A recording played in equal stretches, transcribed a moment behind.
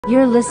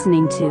You're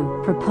listening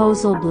to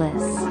Proposal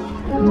Bliss.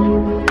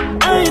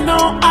 I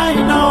know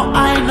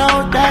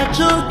that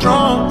you're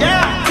drunk.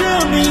 Yeah.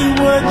 Tell me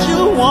what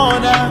you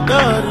want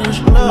after this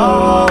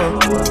club.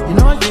 You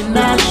know I get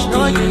nasty.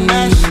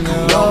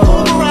 Don't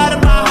move around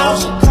in my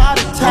house, you call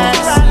a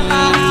taxi.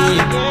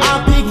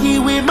 I'm picky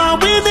with my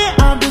women,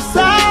 I'm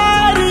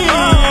deciding.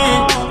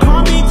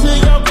 Call me to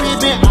your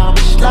crib and I'm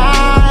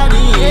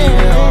sliding.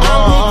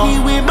 I'm picky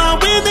with my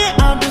women,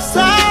 I'm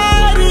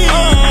deciding.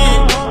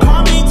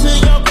 Call me to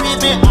your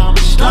crib and I'm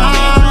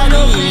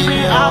sliding.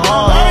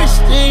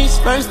 First things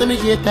first, let me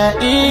get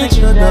that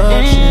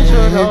introduction.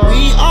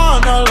 We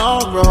on a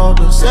long road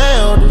to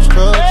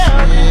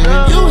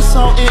self-destruction. You was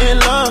so in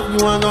love, you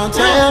weren't gonna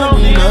tell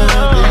me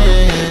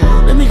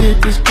nothing. Let me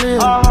get this clear,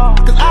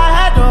 cause I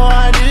had no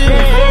idea. I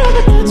feel like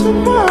I did too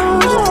much, I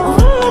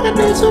feel like I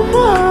did too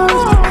much.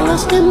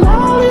 Let's get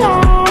all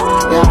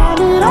y'all, yeah, I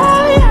need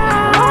all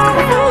y'all. I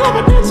feel like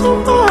I did too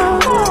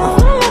much, I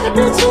feel like I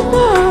did too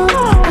much.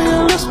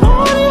 Yeah, let's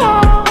party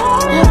y'all,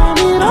 yeah, I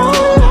need all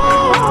y'all.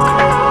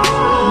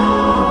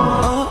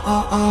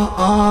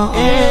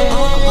 Yeah.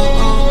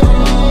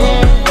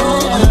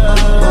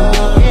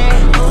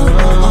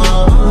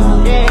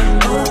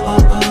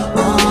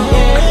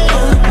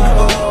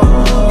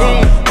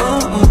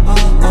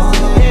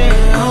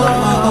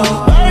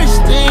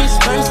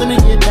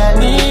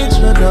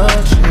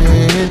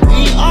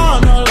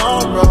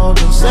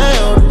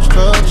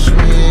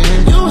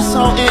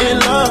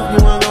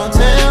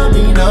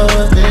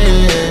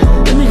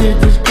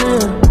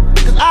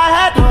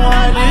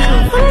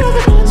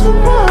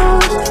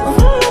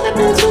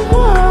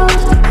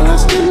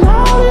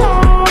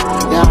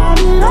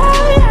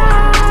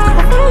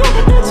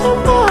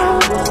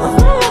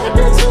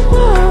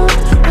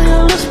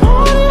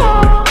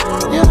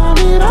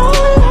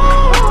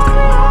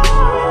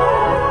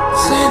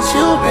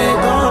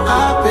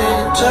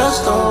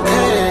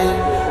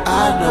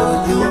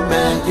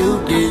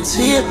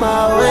 See it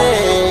my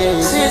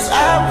way. Since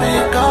I've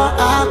been gone,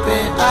 I've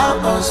been out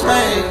of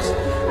space.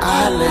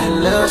 I let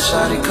little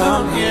shawty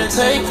come here and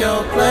take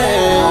your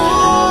place.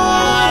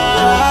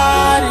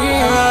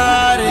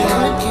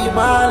 Can't keep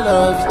my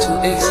love, you too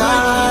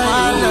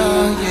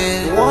exciting.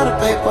 You want a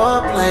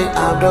paper plate,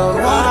 I'm the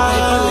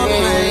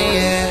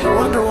right.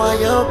 Wonder why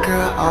your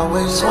girl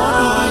always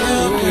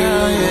wants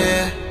you.